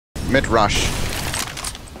Mid rush.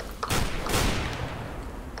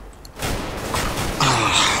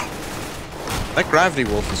 That gravity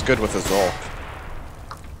wolf is good with his ult.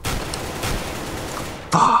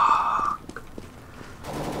 Fuck.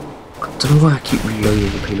 I don't know why I keep reloading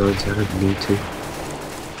the P90, I don't need to.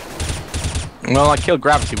 Well, I killed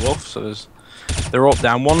Gravity Wolf, so they're all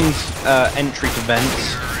down. One's entry to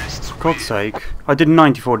vents. For God's sake. I did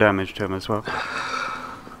 94 damage to him as well.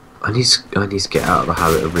 I need to get out of the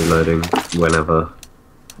habit of reloading whenever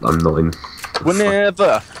I'm not in.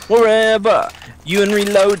 Whenever, wherever, you and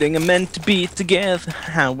reloading are meant to be together.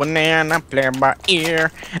 Whenever I play by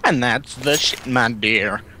ear, and that's the shit, my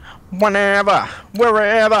dear. Whenever,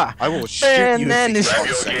 wherever, I will shoot you if you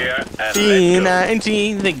don't say it.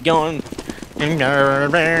 19, they're gone.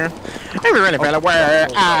 Everybody fell away.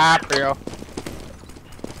 I feel.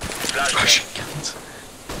 Russian guns.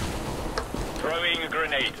 Throwing a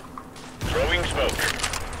grenade. Throwing smoke.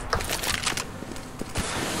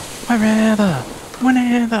 Wherever,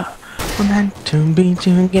 whenever, we're meant to be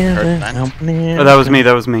together. Oh, that was me,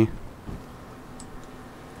 that was me.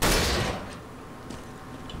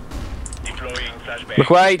 Deploying flashbang. Look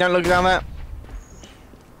away, don't look down there.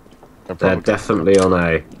 They're definitely on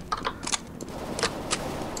A.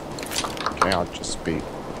 Okay, I'll just be.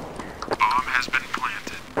 Bomb has been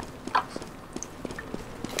planted.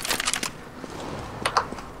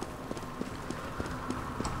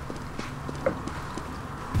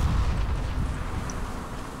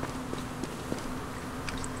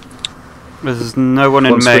 There's no one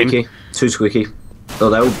in One main. squeaky, two squeaky. Oh,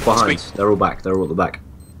 they're all behind. Squeak. They're all back. They're all at the back.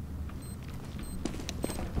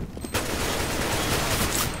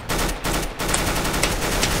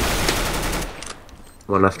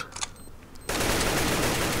 One left.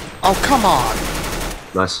 Oh, come on!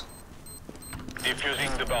 Nice.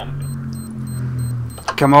 Defusing the bomb.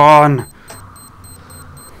 Come on!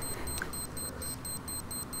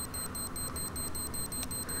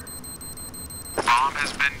 Bomb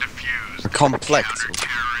has been defused. Complex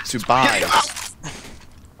to buy.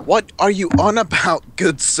 What are you on about,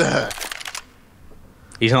 good sir?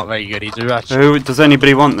 He's not very good, he's a rush. Who, does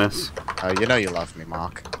anybody want this? You know you love me,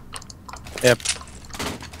 Mark. Yep.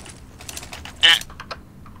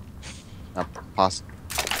 Pass.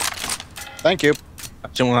 Thank you. I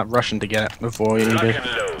didn't want that Russian to get it before you Lock did. and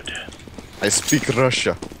load. I speak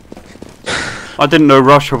Russia. I didn't know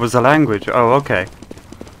Russia was a language. Oh, okay.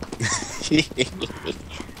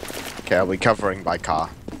 Okay, I'll be covering by car.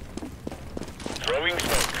 Throwing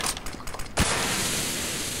smoke.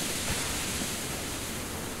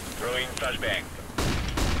 Throwing flashbang.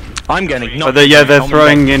 I'm getting Oh, knocked. yeah, they're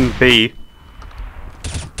throwing in B.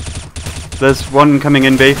 There's one coming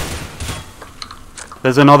in B.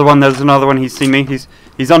 There's another one, he's seen me.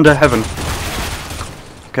 He's under heaven.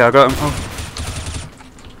 Okay, I got him. Oh.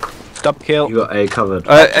 Stop kill. You got A covered.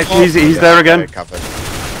 He's there again. Covered.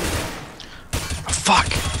 Fuck.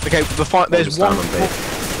 Okay, there's One's one. down on B.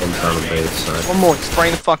 One's down on B this side. One more.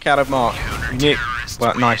 Spraying the fuck out of Mark. Yeah.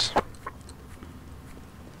 Well, nice.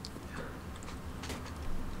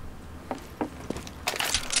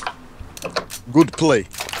 Good play.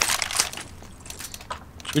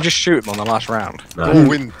 We just shoot him on the last round. No. Go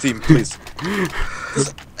win, team, please.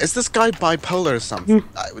 Is this guy bipolar or something?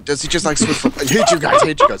 Does he just like switch from? I hate you guys.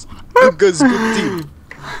 Good guys, good team.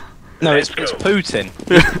 No, it's Putin.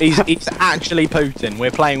 He's actually Putin.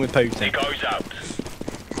 We're playing with Putin. Goes out.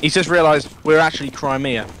 He's just realised we're actually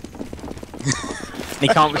Crimea. And he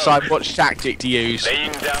can't decide what tactic to use.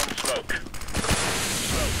 Laying down smoke.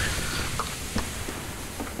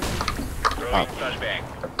 Throwing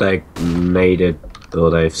flashbang. They naded, or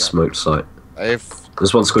they've smoked sight.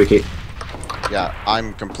 There's one squeaky. Yeah,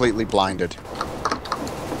 I'm completely blinded.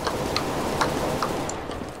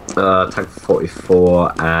 Tank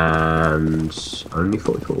 44 and only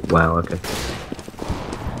 44. Wow, okay.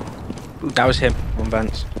 That was him on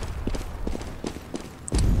Vance.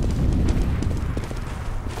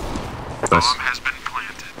 Nice. Bomb has been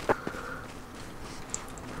planted.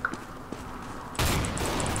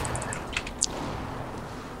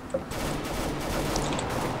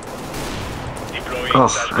 Deploying Oh,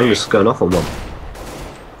 flashbang. I'm just going off on one.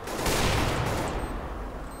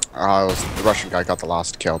 The Russian guy got the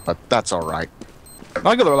last kill, but that's all right.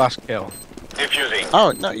 I got the last kill. Defusing.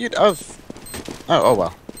 Oh no, you'd have. Oh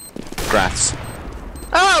well. Grats.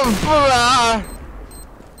 Oh,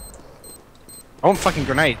 I want fucking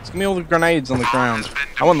grenades. Give me all the grenades on the ground.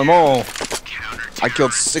 I want them all. I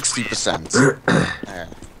killed 60%. Yeah.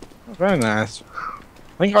 Very nice.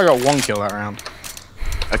 I think I got one kill that round.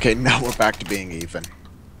 Okay, now we're back to being even.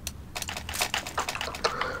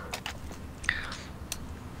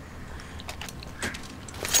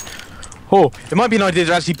 Oh, it might be an idea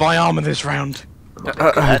to actually buy armor this round.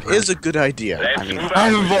 That is a good idea. I Let's mean, move I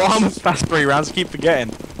out. haven't bought armor for the past 3 rounds, I keep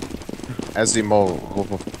forgetting.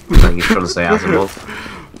 Asimov. I think he's trying to say Asimov.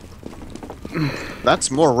 That's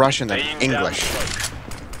more Russian than Laying down English. smoke.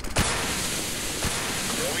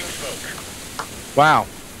 Throwing smoke. Wow.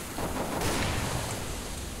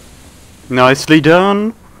 Nicely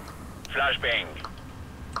done. Flashbang.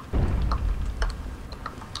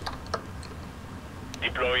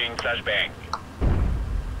 Deploying flashbang.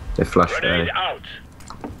 They flashed Grenade there. out.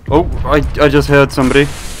 Oh, I just heard somebody.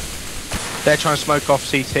 They're trying to smoke off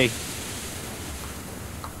CT.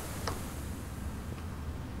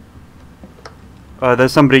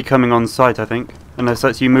 There's somebody coming on site, I think. Unless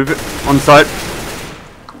that's you move it. On site.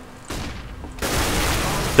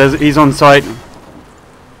 He's on site.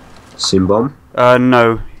 Sim bomb.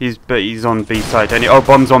 No, he's on B site. Oh,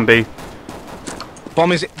 bomb's on B.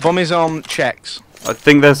 Bomb is on checks. I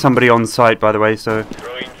think there's somebody on site, by the way. So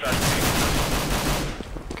Throwing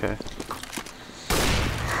flashbang. okay.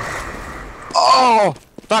 Oh!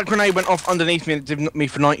 That grenade went off underneath me and it did me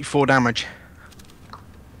for 94 damage.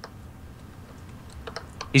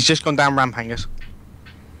 He's just gone down ramp hangers.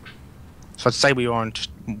 So I'd say we are and just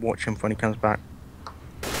watch him for when he comes back.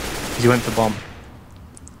 'Cause he went for bomb.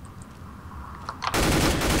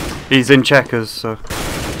 He's in checkers, so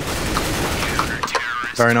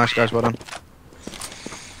Very nice, guys. Well done.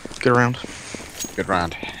 Good round. Good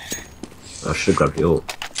round. I should have grabbed the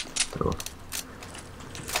ult. Oh.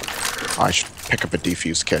 I should pick up a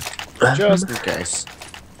defuse kit. Just in case.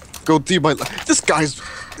 Go do my... Is this guy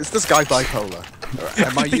bipolar? Or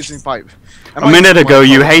am I using pipe? a minute ago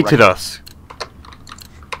you hated us.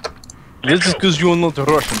 This is because you're not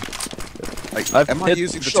Russian. I've Am I hit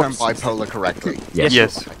using the term shots. bipolar correctly? Yes.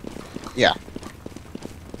 Yes. Yeah.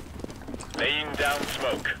 Laying down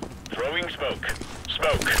smoke. Throwing smoke.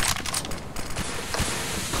 Smoke.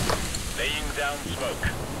 Laying down smoke.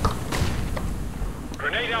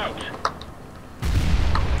 Grenade out.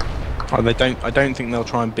 Oh, they don't. I don't think they'll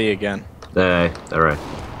try and B again. They're right.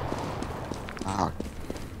 Ah,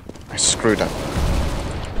 I screwed up.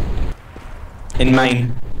 In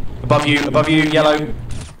main. Above you, yellow.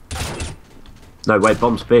 No, wait,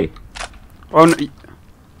 bomb's B. Oh, no,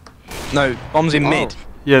 No, bomb's in mid.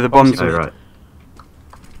 yeah, the bomb's. Oh, right.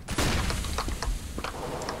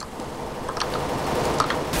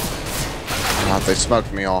 Ah, they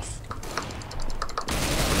smoked me off.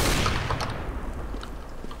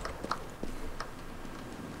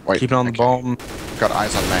 Wait, Keep an eye on the okay. bomb. Got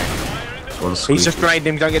eyes on me. One He's squeeze. just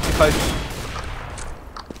grenading him. Don't get too close.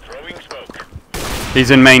 Throwing smoke.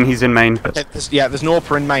 He's in main. He's in main. Okay, there's an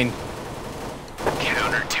AWPer in main.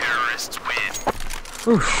 Counter-terrorists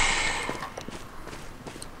win.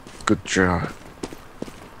 Good job.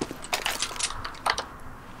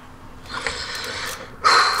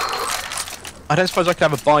 I don't suppose I could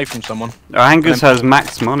have a buy from someone. Angus has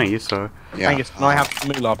max money, so Yeah. Angus, and I have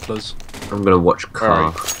moolah plus. I'm gonna watch Where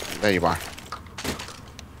are car. you? There you are.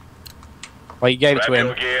 Well, you gave it to Grab him.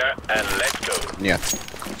 your gear and let's go. Yeah.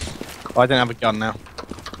 I don't have a gun now.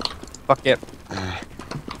 Fuck it.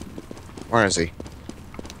 Where is he?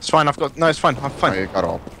 It's fine. I've got. No, it's fine. I'm Oh, fine. you got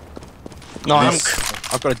all. No, I This-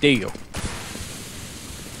 haven't. I've got a deal.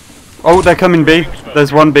 oh, they're coming B.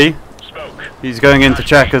 There's one B. Smoke. He's going into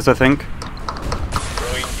checkers, I think.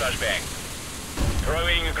 Throwing flashbang.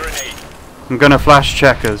 Throwing a grenade. I'm gonna flash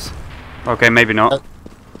checkers. Okay, maybe not.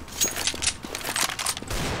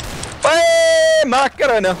 Hey,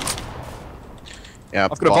 Macarena. Yeah, I've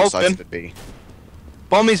got a bomb bolt size in. to be.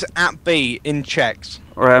 Bomb is at B in checks.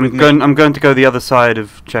 Alright, With me. I'm going to go the other side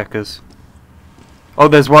of checkers. Oh,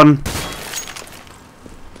 there's one.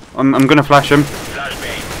 I'm gonna flash him.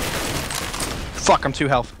 Flashbang. Fuck, I'm 2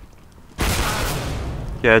 health.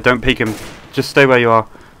 Yeah, don't peek him. Just stay where you are.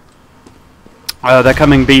 They're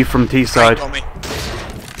coming B from T side. Got me.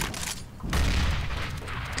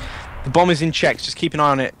 The bomb is in checks. Just keep an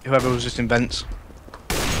eye on it. Whoever was just in vents.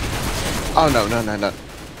 Oh no, no, no, no.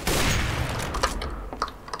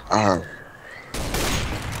 Oh.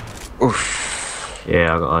 Oof.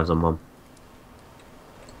 Yeah, I got eyes on bomb.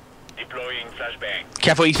 Deploying flashbang.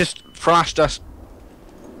 Careful, he just flashed us.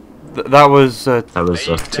 That was That was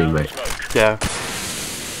a Laying down teammate. smoke. yeah.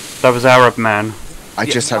 That was Arab man. I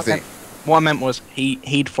Yeah, just have the. What I meant was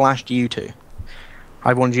he'd flashed you two.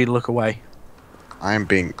 I wanted you to look away. I am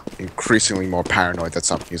being increasingly more paranoid that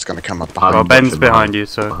something's going to come up Well, behind. Ben's watching behind you,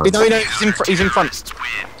 so. Behind. No, he's in front.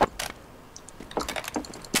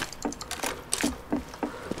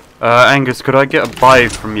 Angus, could I get a buy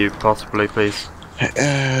from you, possibly, please?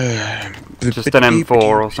 Just an M4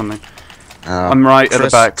 or something. I'm right at the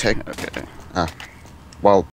Chris, back. take- Okay. Well,